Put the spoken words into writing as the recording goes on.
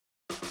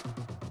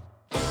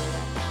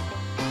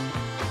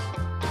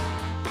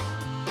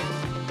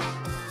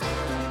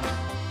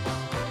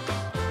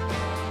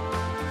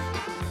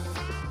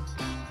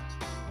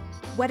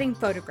Wedding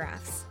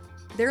photographs.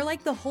 They're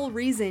like the whole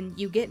reason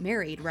you get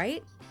married,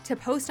 right? To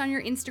post on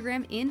your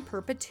Instagram in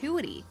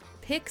perpetuity.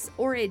 Pics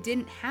or it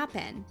didn't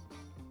happen.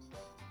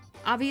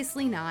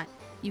 Obviously not.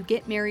 You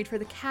get married for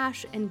the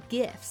cash and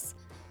gifts.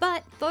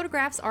 But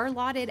photographs are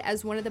lauded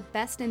as one of the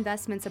best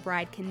investments a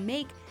bride can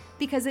make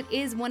because it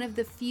is one of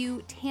the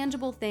few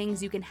tangible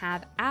things you can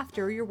have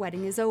after your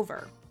wedding is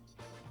over.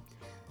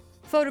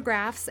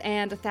 Photographs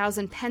and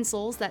 1,000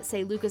 pencils that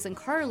say Lucas and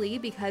Carly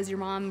because your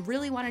mom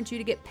really wanted you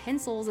to get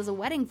pencils as a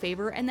wedding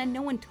favor and then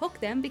no one took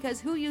them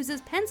because who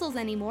uses pencils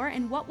anymore,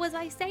 and what was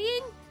I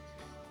saying?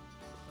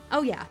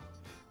 Oh yeah,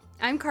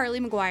 I'm Carly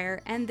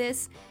McGuire and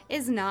this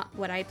is not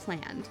what I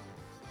planned.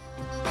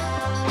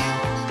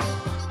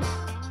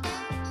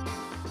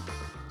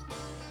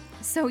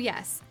 So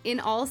yes, in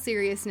all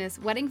seriousness,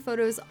 wedding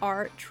photos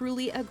are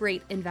truly a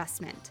great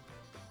investment.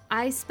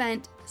 I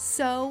spent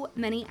so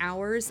many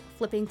hours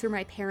flipping through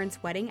my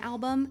parents' wedding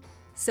album,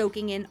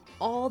 soaking in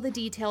all the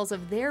details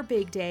of their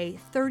big day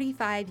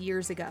 35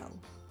 years ago.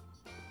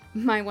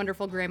 My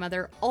wonderful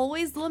grandmother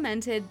always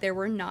lamented there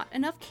were not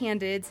enough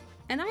candidates,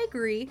 and I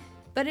agree,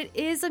 but it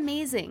is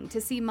amazing to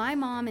see my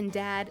mom and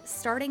dad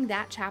starting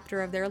that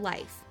chapter of their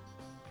life.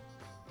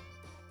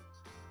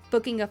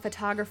 Booking a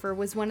photographer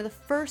was one of the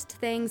first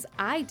things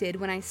I did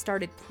when I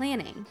started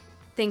planning.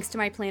 Thanks to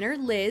my planner,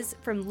 Liz,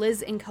 from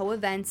Liz & Co.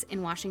 Events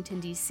in Washington,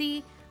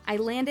 D.C., I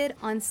landed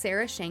on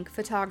Sarah Schenk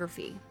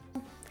Photography.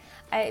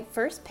 I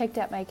first picked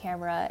up my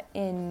camera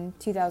in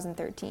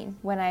 2013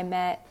 when I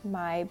met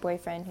my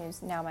boyfriend,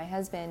 who's now my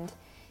husband.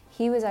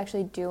 He was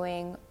actually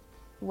doing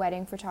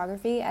wedding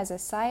photography as a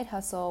side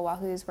hustle while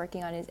he was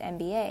working on his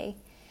MBA.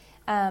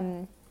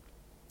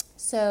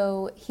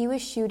 So he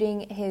was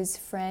shooting his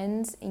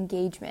friend's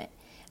engagement.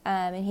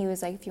 And he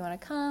was like, if you want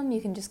to come, you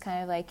can just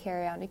kind of like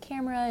carry on a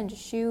camera and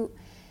just shoot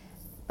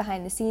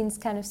behind the scenes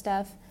kind of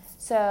stuff.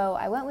 So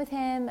I went with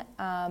him.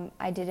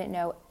 I didn't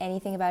know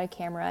anything about a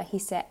camera. He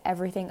set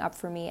everything up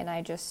for me and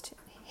I just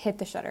hit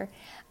the shutter.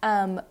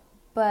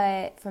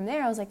 But from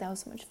there I was like, that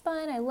was so much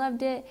fun. I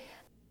loved it.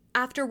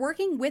 After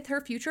working with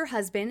her future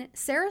husband,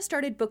 Sarah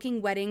started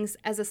booking weddings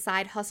as a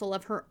side hustle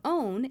of her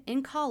own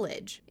in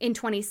college. In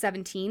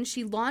 2017,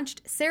 she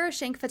launched Sarah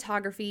Schenk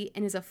Photography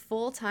and is a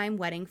full-time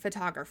wedding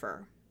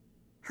photographer.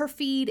 Her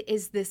feed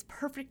is this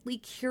perfectly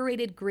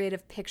curated grid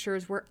of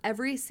pictures where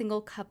every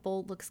single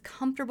couple looks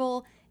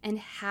comfortable and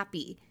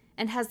happy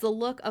and has the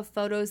look of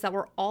photos that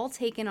were all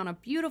taken on a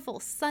beautiful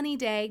sunny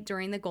day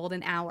during the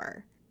golden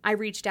hour. I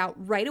reached out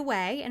right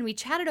away and we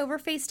chatted over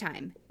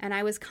FaceTime, and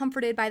I was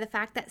comforted by the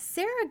fact that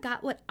Sarah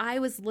got what I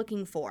was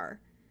looking for.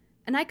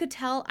 And I could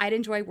tell I'd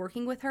enjoy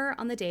working with her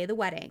on the day of the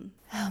wedding.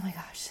 Oh my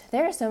gosh.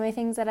 There are so many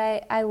things that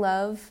I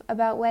love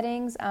about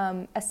weddings.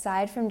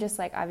 Aside from just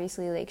like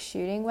obviously like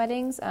shooting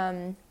weddings,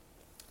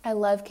 I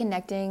love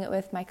connecting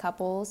with my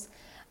couples.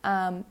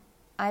 I'm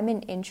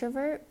an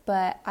introvert,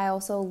 but I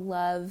also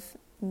love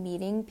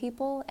meeting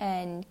people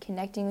and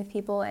connecting with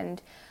people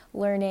and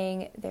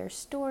learning their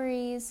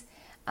stories.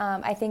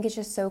 I think it's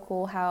just so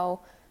cool how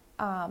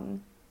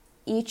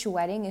each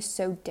wedding is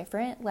so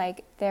different.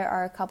 Like there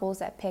are couples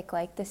that pick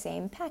like the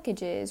same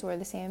packages or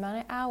the same amount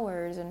of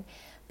hours,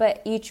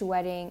 but each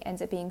wedding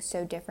ends up being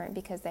so different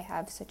because they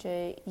have such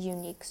a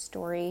unique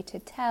story to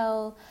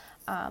tell,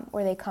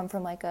 or they come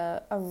from like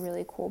a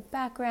really cool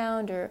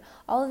background, or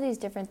all of these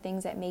different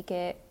things that make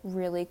it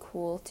really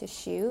cool to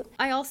shoot.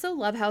 I also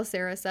love how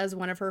Sarah says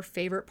one of her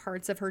favorite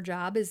parts of her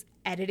job is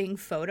editing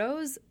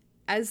photos.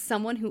 As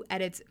someone who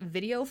edits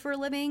video for a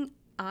living,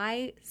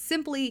 I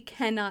simply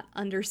cannot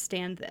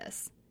understand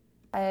this.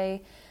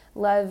 I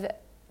love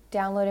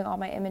downloading all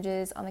my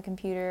images on the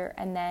computer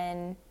and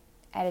then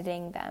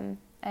editing them.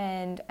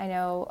 And I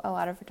know a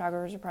lot of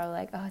photographers are probably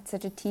like, oh, it's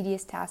such a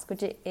tedious task,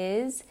 which it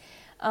is.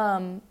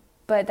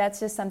 But that's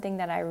just something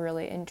that I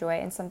really enjoy,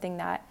 and something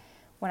that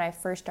when I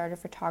first started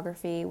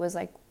photography was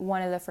like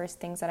one of the first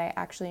things that I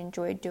actually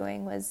enjoyed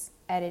doing was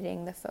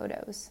editing the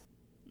photos.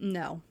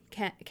 No,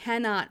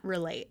 cannot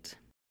relate.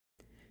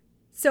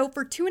 So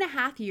for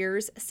 2.5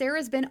 years,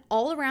 Sarah's been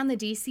all around the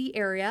DC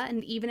area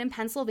and even in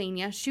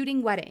Pennsylvania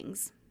shooting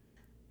weddings.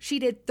 She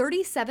did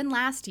 37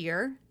 last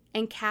year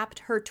and capped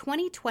her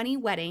 2020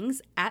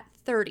 weddings at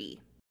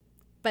 30.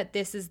 But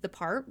this is the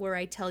part where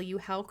I tell you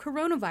how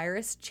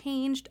coronavirus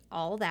changed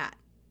all that.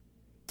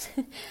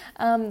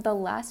 The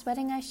last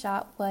wedding I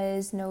shot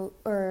was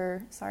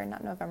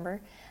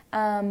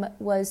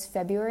was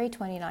February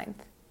 29th.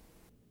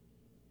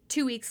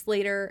 2 weeks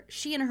later,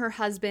 she and her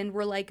husband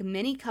were like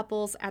many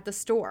couples at the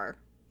store,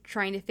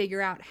 trying to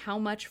figure out how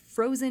much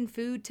frozen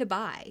food to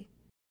buy.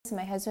 So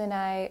my husband and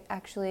I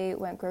actually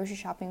went grocery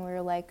shopping. We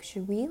were like,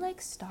 should we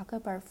like stock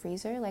up our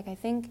freezer? Like, I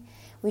think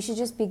we should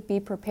just be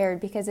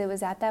prepared, because it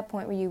was at that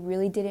point where you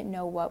really didn't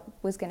know what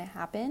was going to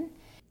happen.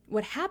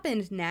 What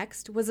happened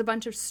next was a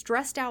bunch of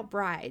stressed out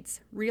brides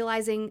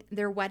realizing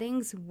their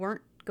weddings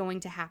weren't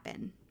going to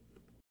happen.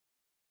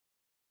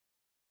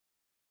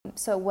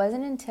 So it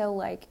wasn't until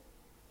like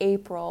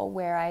April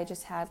where I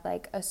just had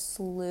like a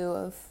slew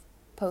of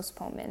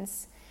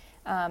postponements.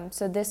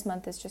 So this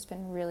month has just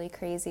been really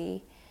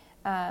crazy.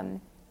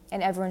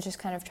 and everyone's just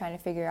kind of trying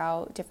to figure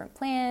out different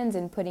plans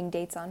and putting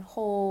dates on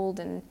hold.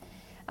 And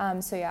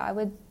so yeah,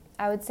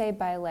 I would say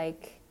by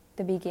like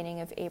the beginning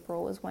of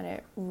April was when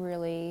it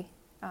really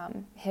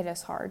hit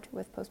us hard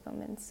with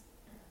postponements.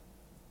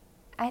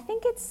 I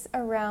think it's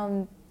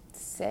around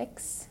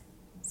six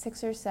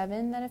or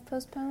seven that have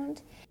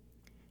postponed.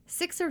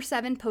 6 or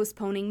 7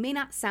 postponing may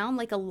not sound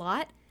like a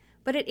lot,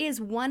 but it is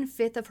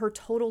 1/5 of her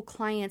total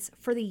clients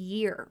for the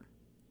year.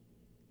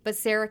 But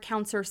Sarah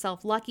counts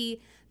herself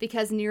lucky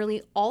because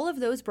nearly all of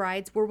those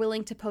brides were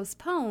willing to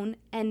postpone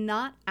and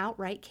not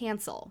outright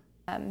cancel.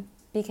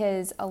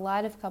 Because a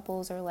lot of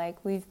couples are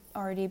like, we've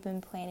already been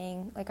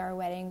planning like our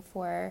wedding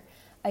for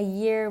a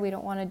year. We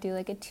don't want to do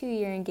like a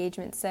 2-year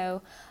engagement.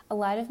 So a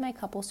lot of my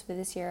couples for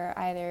this year are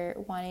either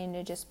wanting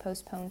to just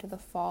postpone to the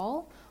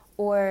fall,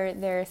 or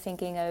they're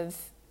thinking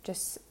of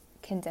just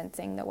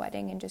condensing the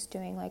wedding and just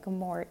doing like a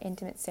more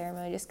intimate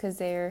ceremony just because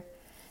they're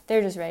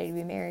just ready to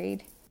be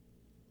married.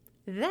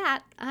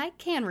 That I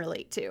can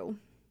relate to.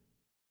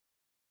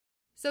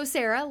 So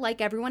Sarah, like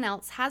everyone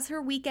else, has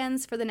her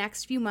weekends for the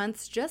next few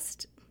months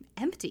just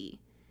empty.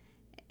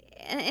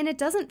 And it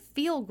doesn't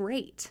feel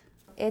great.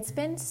 It's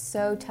been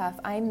so tough.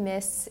 I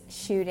miss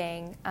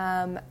shooting.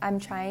 I'm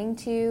trying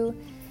to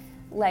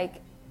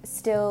like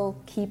still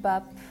keep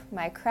up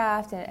my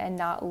craft and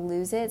not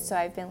lose it. So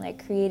I've been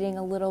like creating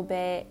a little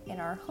bit in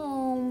our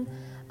home.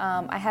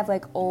 I have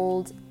like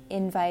old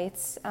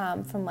invites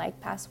from like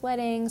past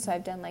weddings. So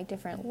I've done like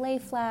different lay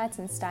flats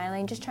and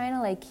styling, just trying to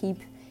like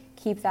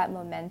keep that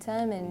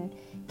momentum and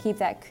keep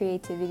that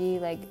creativity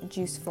like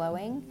juice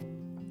flowing.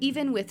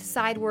 Even with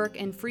side work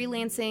and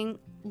freelancing,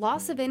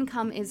 loss of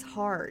income is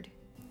hard.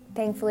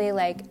 Thankfully,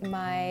 like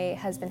my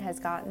husband has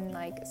gotten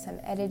like some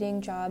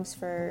editing jobs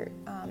for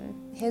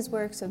his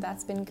work, so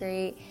that's been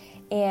great.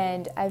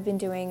 And I've been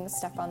doing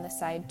stuff on the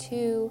side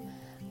too,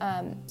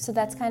 so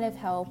that's kind of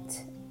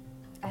helped.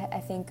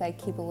 I think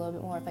like keep a little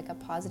bit more of like a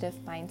positive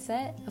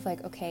mindset of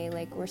like, okay,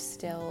 like we're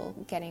still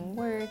getting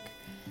work.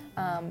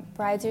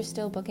 Brides are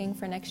still booking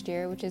for next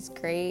year, which is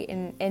great,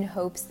 in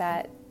hopes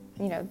that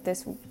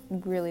this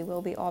really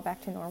will be all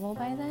back to normal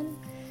by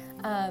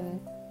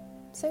then.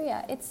 So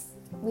yeah,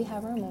 we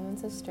have our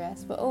moments of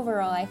stress, but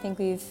overall I think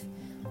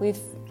we've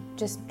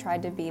just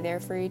tried to be there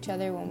for each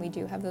other when we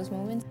do have those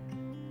moments.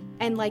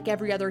 And like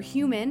every other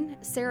human,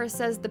 Sarah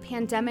says the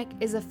pandemic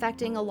is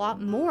affecting a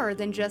lot more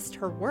than just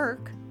her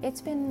work.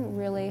 It's been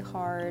really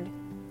hard,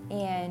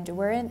 and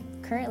we're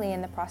currently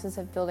in the process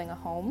of building a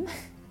home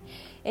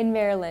in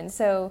Maryland.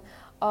 So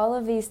all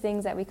of these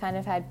things that we kind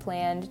of had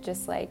planned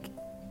just like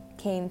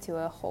came to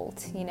a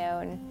halt,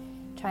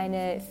 and trying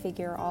to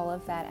figure all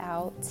of that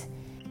out.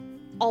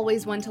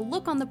 Always one to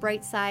look on the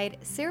bright side,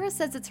 Sarah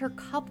says it's her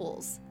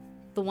couples,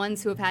 the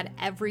ones who have had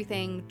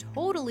everything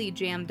totally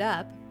jammed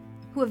up,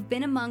 who have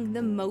been among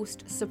the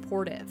most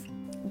supportive.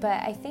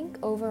 But I think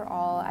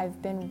overall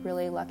I've been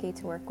really lucky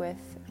to work with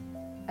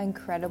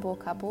incredible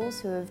couples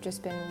who have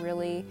just been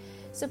really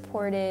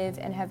supportive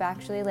and have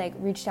actually like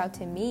reached out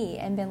to me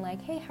and been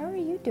like, hey, how are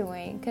you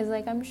doing? Because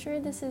like I'm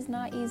sure this is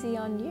not easy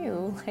on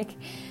you. Like,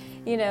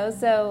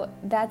 so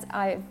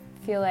I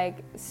feel like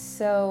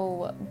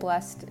so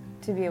blessed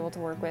to be able to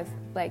work with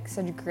like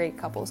such great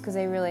couples, because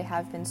they really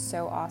have been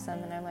so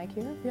awesome. And I'm like,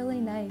 you're really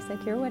nice.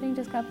 Like your wedding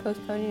just got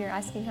postponed and you're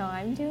asking how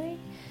I'm doing.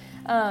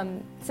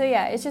 So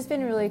yeah, it's just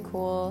been really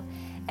cool.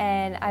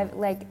 And I've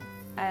like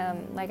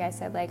I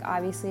said, like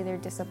obviously they're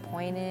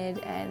disappointed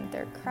and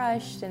they're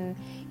crushed, and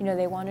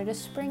they wanted a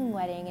spring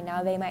wedding and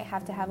now they might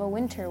have to have a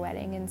winter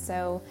wedding. And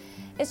so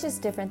it's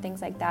just different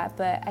things like that.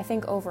 But I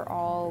think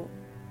overall,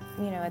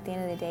 at the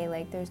end of the day,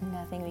 like there's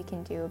nothing we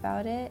can do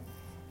about it.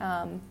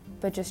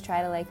 But just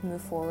try to like move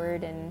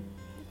forward and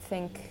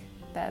think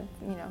that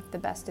the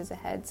best is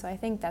ahead. So I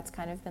think that's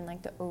kind of been like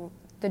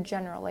the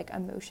general like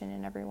emotion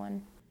in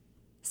everyone.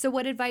 So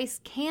what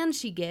advice can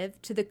she give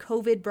to the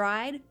COVID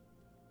bride?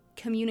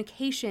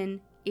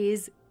 Communication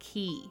is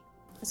key.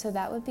 So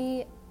that would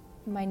be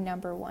my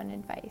number one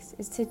advice,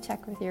 is to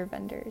check with your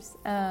vendors,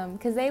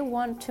 because they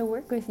want to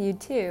work with you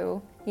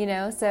too,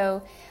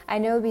 so I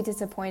know it would be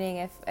disappointing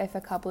if a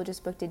couple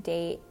just booked a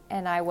date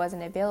and I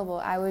wasn't available.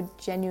 I would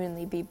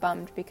genuinely be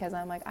bummed, because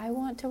I'm like, I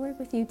want to work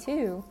with you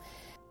too.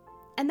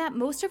 And that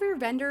most of your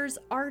vendors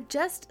are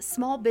just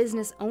small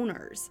business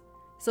owners,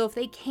 so if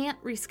they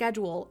can't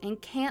reschedule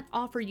and can't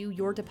offer you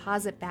your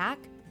deposit back,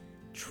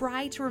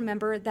 try to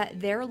remember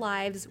that their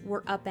lives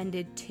were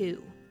upended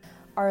too.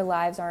 Our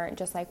lives aren't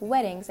just like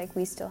weddings. Like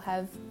we still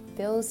have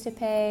bills to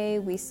pay.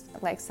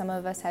 Like some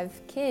of us have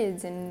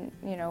kids and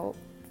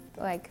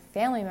like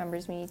family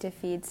members we need to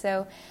feed.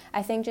 So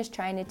I think just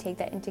trying to take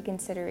that into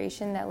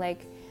consideration, that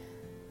like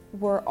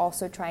we're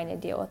also trying to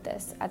deal with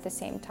this at the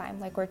same time.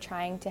 Like we're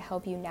trying to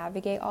help you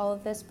navigate all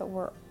of this, but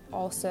we're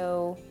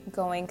also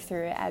going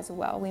through it as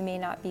well. We may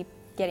not be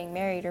getting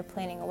married or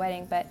planning a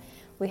wedding, but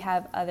we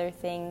have other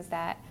things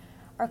that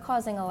are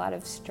causing a lot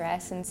of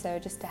stress. And so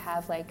just to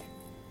have like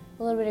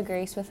a little bit of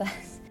grace with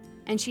us.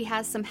 And she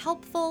has some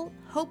helpful,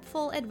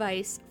 hopeful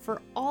advice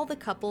for all the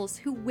couples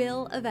who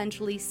will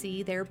eventually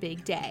see their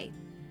big day.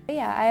 But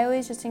yeah, I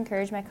always just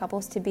encourage my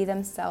couples to be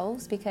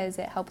themselves because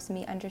it helps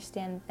me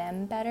understand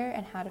them better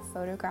and how to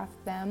photograph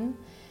them.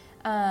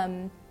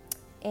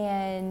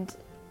 And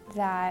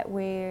that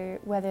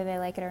whether they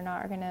like it or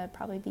not, are going to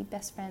probably be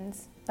best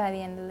friends by the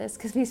end of this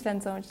because we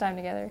spend so much time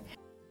together.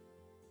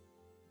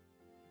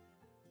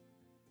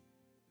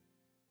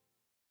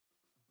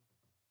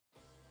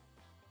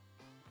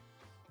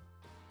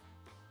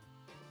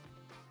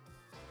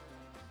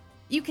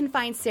 You can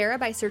find Sarah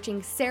by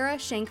searching Sarah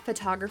Shank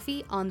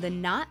Photography on The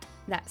Knot,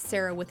 that's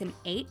Sarah with an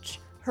H,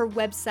 her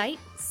website,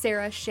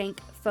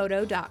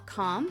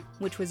 sarahshankphoto.com,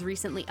 which was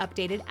recently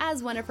updated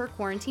as one of her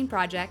quarantine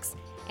projects,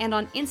 and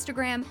on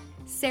Instagram,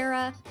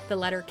 Sarah, the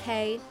letter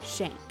K,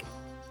 Shank.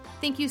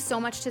 Thank you so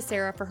much to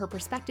Sarah for her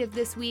perspective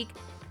this week.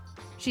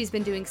 She's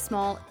been doing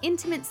small,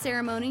 intimate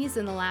ceremonies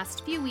in the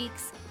last few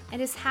weeks and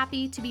is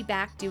happy to be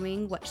back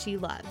doing what she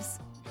loves.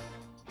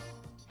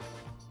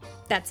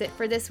 That's it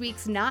for this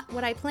week's Not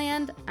What I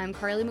Planned. I'm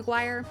Carly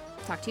McGuire.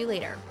 Talk to you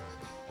later.